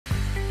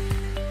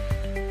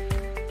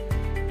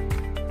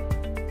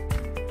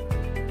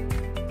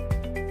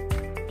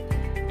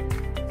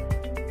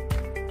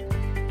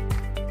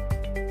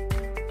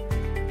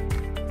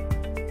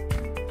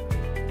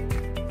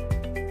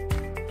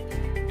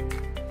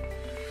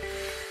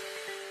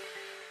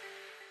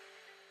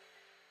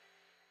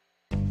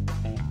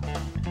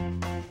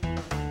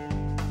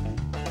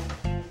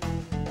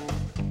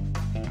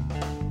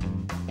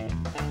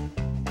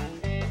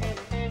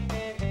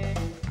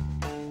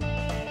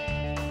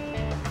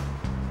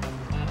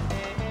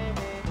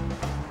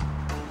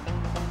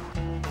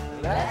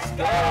Let's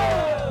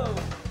go!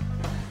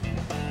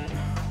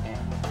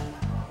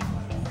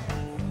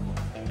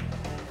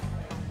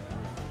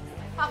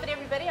 Pop it,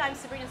 everybody. I'm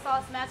Sabrina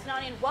Salas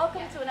Matanane, and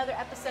welcome to another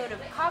episode of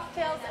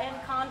Cocktails and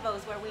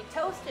Convos, where we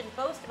toast and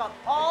boast about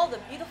all the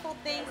beautiful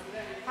things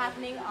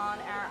happening on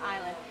our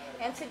island.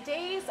 And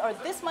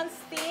this month's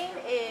theme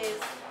is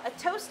a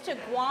toast to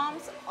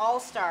Guam's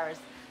All Stars.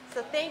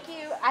 So thank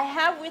you. I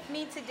have with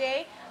me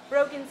today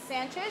Brogan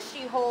Sanchez.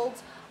 She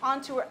holds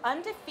onto her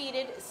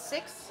undefeated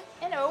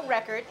 6-0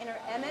 record in her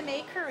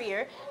MMA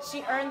career.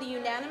 She earned the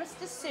unanimous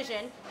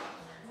decision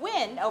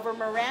win over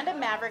Miranda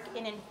Maverick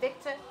in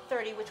Invicta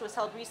 30, which was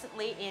held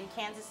recently in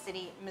Kansas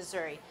City,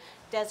 Missouri.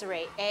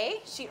 Desiree Eay,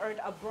 she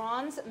earned a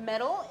bronze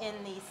medal in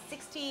the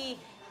 60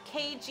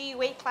 kg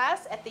weight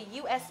class at the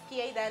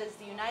USPA, that is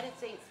the United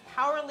States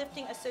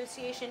Powerlifting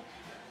Association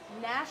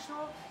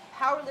National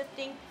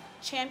Powerlifting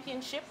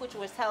Championship, which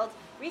was held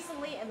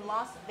recently in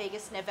Las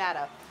Vegas,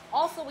 Nevada.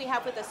 Also, we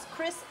have with us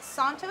Chris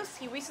Santos.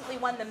 He recently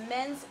won the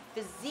men's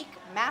Physique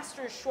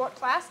Masters short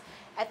class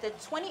at the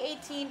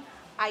 2018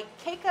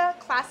 Ikaika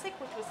Classic,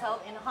 which was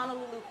held in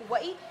Honolulu,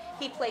 Hawaii.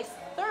 He placed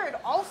third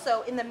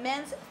also in the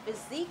men's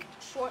Physique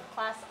short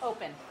class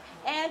open.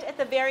 And at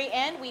the very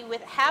end, we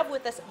have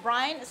with us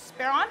Brian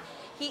Esperon.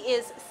 He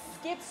is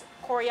Skip's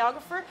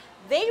choreographer.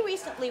 They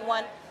recently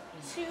won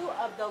 2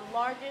 of the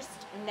largest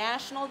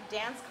national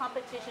dance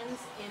competitions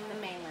in the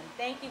mainland.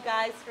 Thank you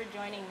guys for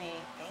joining me.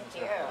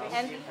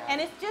 Thank you.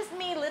 And it's just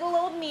me, little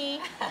old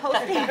me,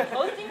 hosting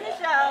the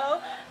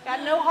show.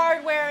 Got no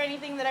hardware or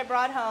anything that I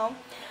brought home.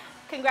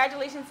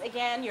 Congratulations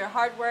again, your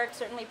hard work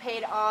certainly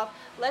paid off.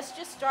 Let's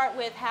just start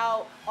with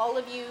how all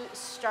of you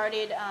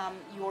started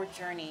your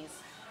journeys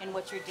and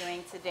what you're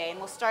doing today. And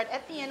we'll start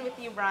at the end with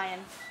you, Brian.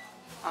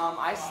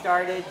 I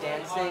started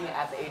dancing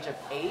at the age of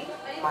 8.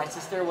 My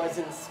sister was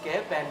in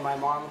Skip, and my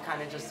mom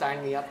kind of just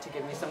signed me up to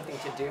give me something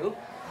to do.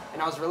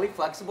 And I was really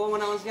flexible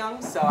when I was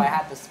young, so I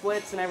had the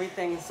splits and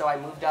everything, so I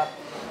moved up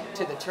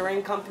to the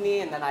touring company,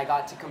 and then I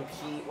got to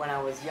compete when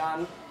I was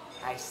young.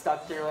 I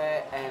stuck through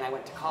it, and I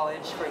went to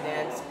college for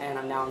dance,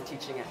 and now I'm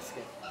teaching at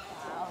Skip.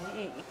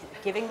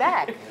 Giving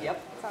back.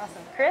 Yep. That's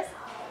awesome. Chris?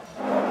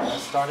 I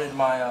started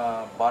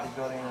my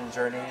bodybuilding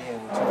journey in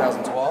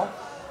 2012,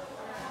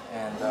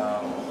 and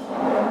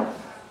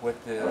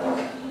with the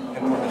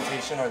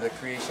implementation or the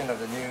creation of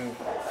the new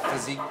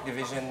Physique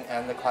division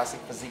and the Classic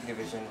Physique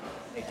division,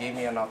 it gave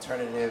me an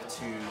alternative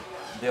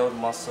to build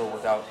muscle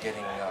without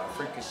getting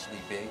freakishly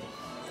big.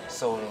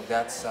 So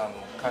that's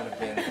kind of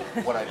been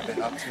what I've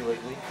been up to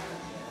lately,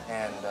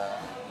 and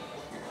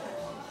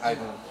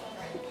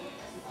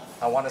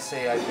I want to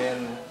say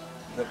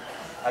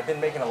I've been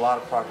making a lot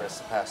of progress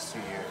the past 2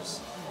 years,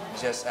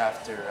 just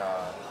after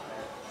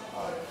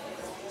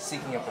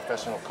seeking a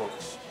professional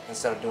coach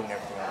instead of doing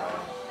everything on my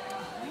own.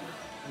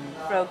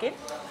 Brogan?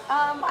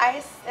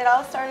 It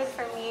all started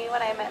for me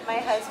when I met my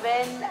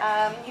husband.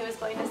 He was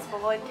going to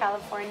school in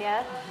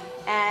California,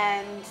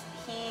 and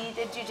he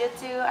did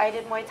jiu-jitsu. I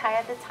did Muay Thai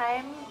at the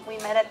time. We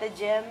met at the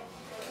gym,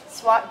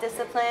 swapped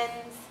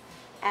disciplines,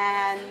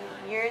 and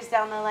years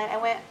down the line,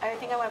 I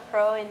think I went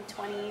pro in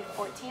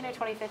 2014 or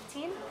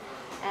 2015,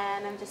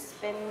 and I've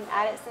just been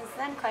at it since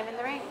then, climbing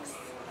the ranks.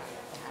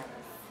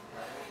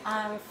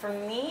 For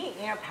me,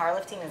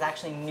 powerlifting is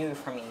actually new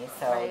for me.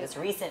 So this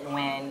recent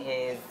win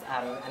is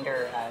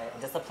under a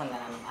discipline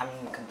that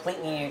I'm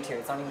completely new to.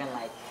 It's only been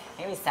like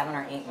maybe 7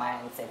 or 8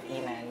 months, if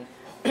even.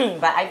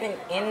 But I've been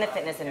in the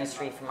fitness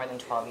industry for more than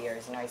 12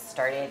 years. I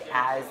started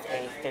as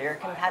a figure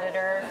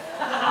competitor,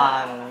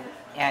 and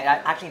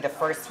actually the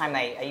first time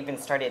I even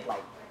started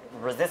like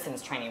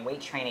resistance training,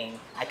 weight training,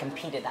 I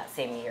competed that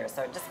same year.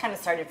 So it just kind of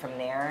started from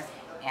there.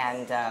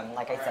 And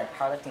like I said,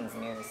 powerlifting is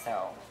new,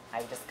 so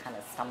I just kind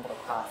of stumbled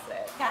across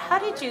it. Yeah, how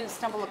did you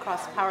stumble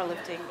across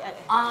powerlifting?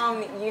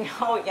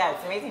 Yeah,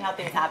 it's amazing how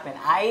things happen.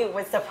 I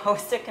was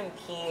supposed to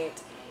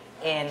compete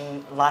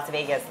in Las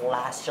Vegas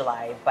last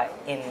July, but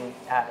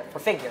for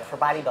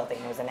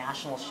bodybuilding. It was a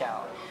national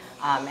show.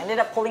 Ended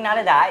up pulling out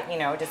of that,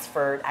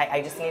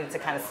 I just needed to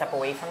kind of step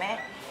away from it.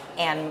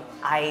 And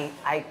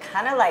I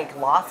kind of like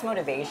lost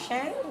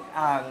motivation.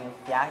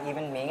 Yeah,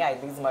 even me, I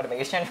lose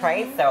motivation,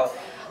 right? So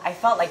I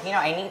felt like,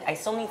 I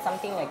still need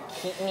something to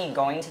keep me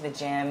going to the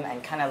gym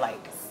and kind of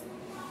like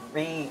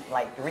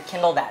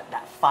rekindle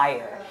that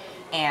fire.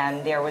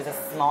 And there's a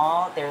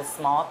small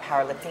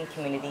powerlifting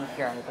community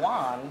here in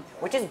Guam,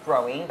 which is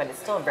growing, but it's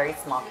still a very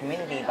small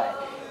community.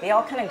 But they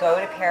all kind of go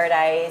to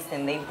Paradise,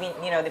 and they've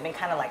been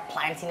kind of like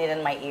planting it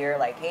in my ear,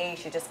 like, hey, you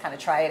should just kind of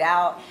try it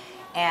out.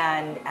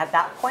 And at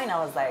that point, I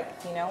was like,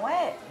 you know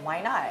what?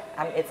 Why not?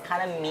 It's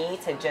kind of me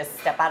to just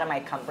step out of my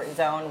comfort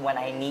zone when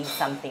I need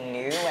something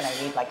new, when I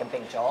need like a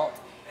big jolt.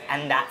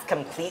 And that's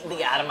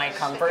completely out of my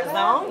comfort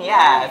zone.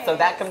 Yeah, so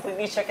that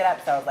completely shook it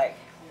up. So I was like,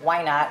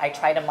 why not? I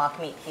tried a mock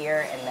meet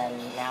here, and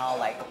then now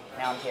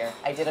I'm here.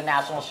 I did a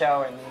national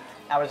show, and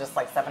that was just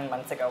like 7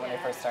 months ago when I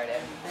first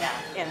started. Yeah,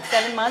 in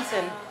 7 months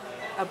and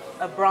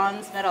a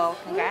bronze medal.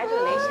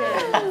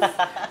 Congratulations.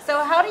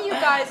 So how do you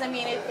guys,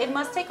 it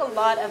must take a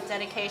lot of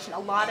dedication, a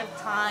lot of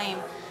time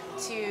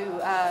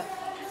to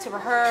to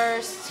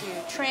rehearse,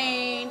 to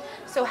train.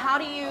 So how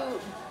do you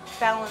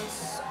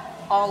balance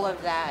all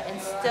of that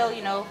and still,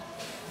 you know,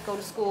 go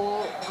to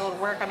school, go to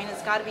work? I mean,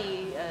 it's got to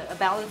be a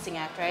balancing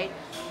act, right?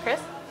 Chris?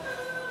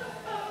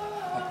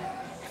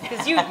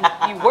 Because you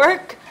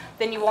work,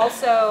 then you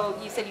also,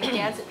 you said you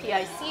dance at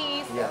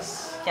PICs.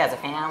 Yes. She has a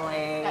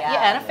family.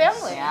 Yeah, and a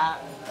family. Yeah.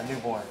 A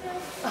newborn.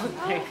 Oh,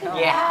 there you go.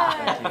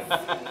 Yeah. Thank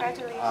you.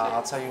 Congratulations.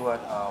 I'll tell you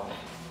what,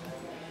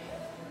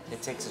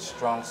 it takes a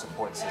strong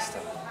support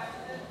system.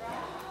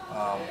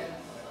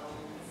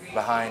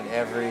 Behind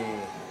every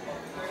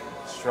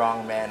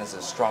strong man is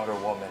a stronger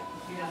woman.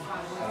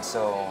 And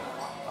so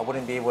I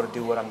wouldn't be able to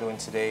do what I'm doing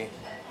today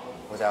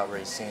without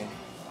Racine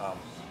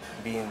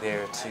being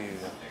there to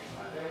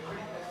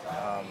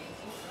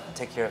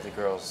take care of the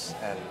girls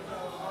and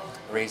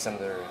raise them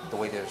the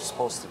way they're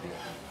supposed to be.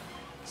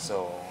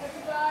 So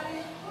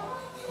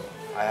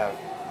I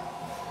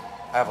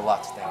have a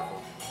lot to thank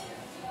for.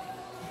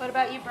 What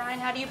about you, Brian?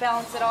 How do you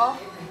balance it all?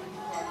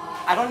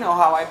 I don't know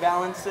how I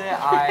balance it.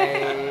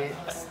 I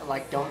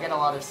like don't get a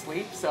lot of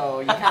sleep, so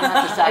you kind of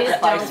have to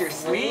sacrifice your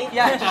sleep.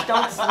 Yeah, just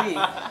don't sleep.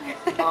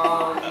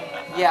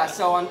 Yeah,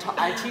 so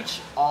I teach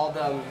all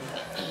the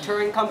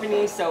touring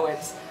companies, so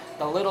it's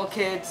the little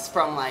kids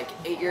from like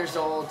 8 years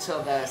old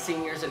till the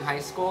seniors in high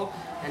school,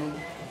 and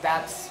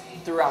that's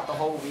throughout the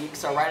whole week.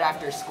 So right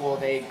after school,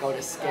 they go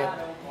to skip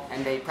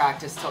and they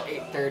practice till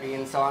 8:30,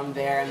 and so I'm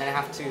there, and then I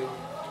have to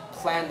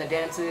plan the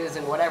dances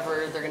and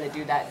whatever they're gonna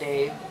do that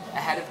day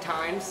ahead of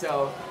time.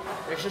 So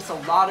there's just a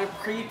lot of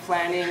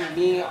pre-planning,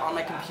 me on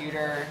the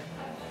computer,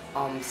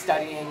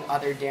 studying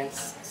other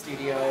dance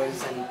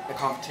studios and the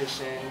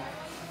competition,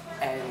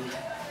 and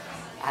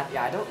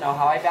I don't know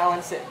how I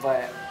balance it,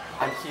 but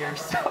I'm here,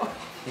 so.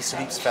 He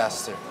sleeps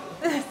faster.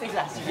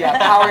 Exactly. Yeah,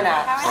 power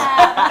naps.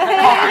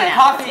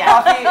 Coffee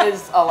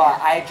is a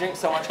lot. I drink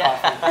so much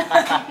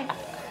coffee.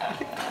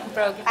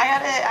 Brogan.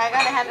 I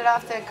gotta hand it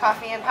off to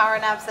coffee and power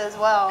naps as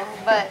well.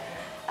 But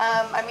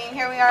I mean,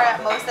 here we are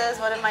at MOSA, is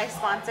one of my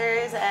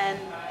sponsors, and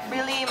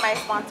really my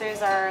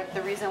sponsors are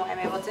the reason why I'm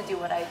able to do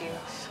what I do.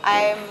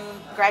 I'm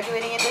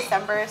graduating in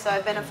December, so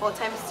I've been a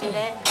full-time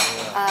student,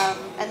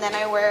 and then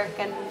I work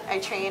and I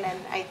train and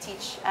I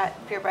teach at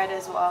Purebred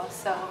as well.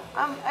 So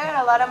I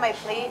got a lot on my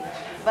plate,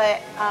 but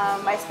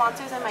my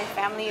sponsors and my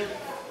family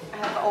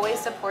have always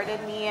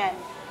supported me, and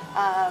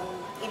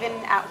even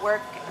at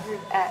work,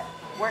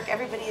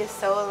 everybody is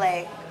so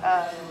like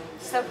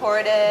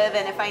supportive,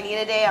 and if I need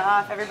a day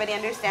off, everybody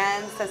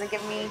understands, doesn't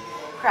give me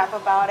crap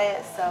about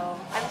it. So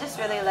I'm just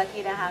really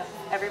lucky to have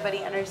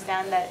everybody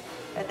understand that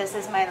this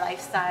is my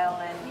lifestyle,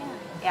 and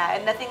yeah,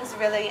 and nothing's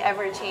really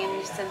ever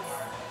changed since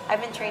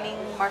I've been training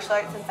martial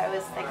arts since I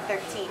was like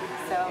 13.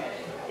 So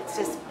it's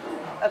just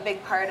a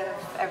big part of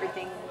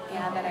everything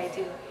that I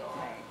do.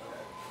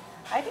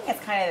 I think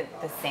it's kind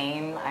of the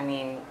same. I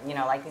mean, you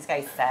know, like these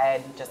guys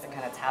said, just to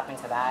kind of tap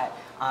into that,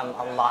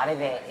 a lot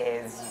of it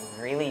is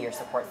really your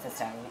support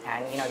system.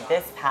 And, you know,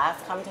 this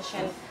past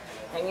competition,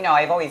 you know,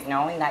 I've always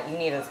known that you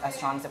need a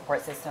strong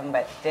support system,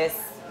 but this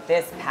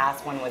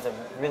past one was a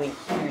really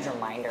huge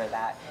reminder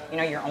that, you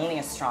know, you're only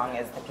as strong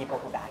as the people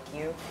who back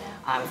you.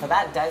 So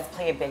that does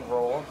play a big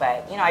role.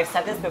 But, you know, I've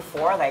said this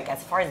before, like,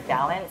 as far as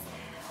balance,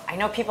 I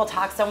know people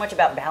talk so much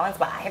about balance,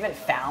 but I haven't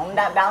found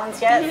that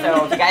balance yet.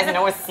 So if you guys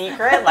know a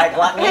secret, like,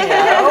 let me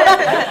know.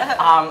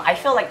 I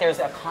feel like there's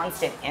a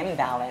constant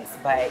imbalance,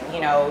 but, you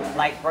know,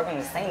 like Brogan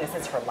was saying, this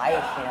is her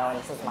life, you know, and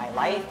this is my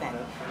life, and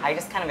I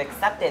just kind of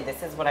accepted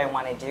this is what I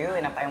want to do,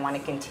 and if I want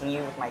to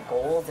continue with my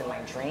goals and my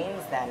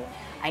dreams, then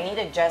I need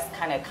to just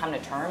kind of come to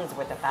terms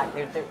with the fact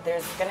that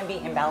there's going to be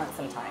imbalance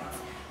sometimes.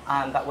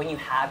 But when you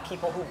have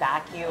people who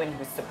back you and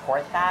who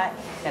support that,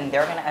 then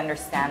they're going to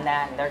understand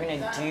that, and they're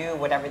going to do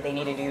whatever they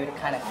need to do to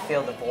kind of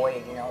fill the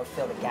void, you know, or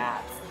fill the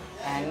gaps.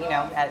 And, you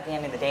know, at the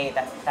end of the day,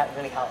 that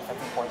really helps.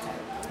 That's important.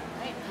 All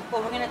right.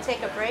 Well, we're going to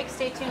take a break.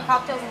 Stay tuned.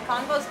 Cocktails and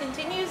Convos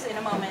continues in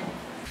a moment.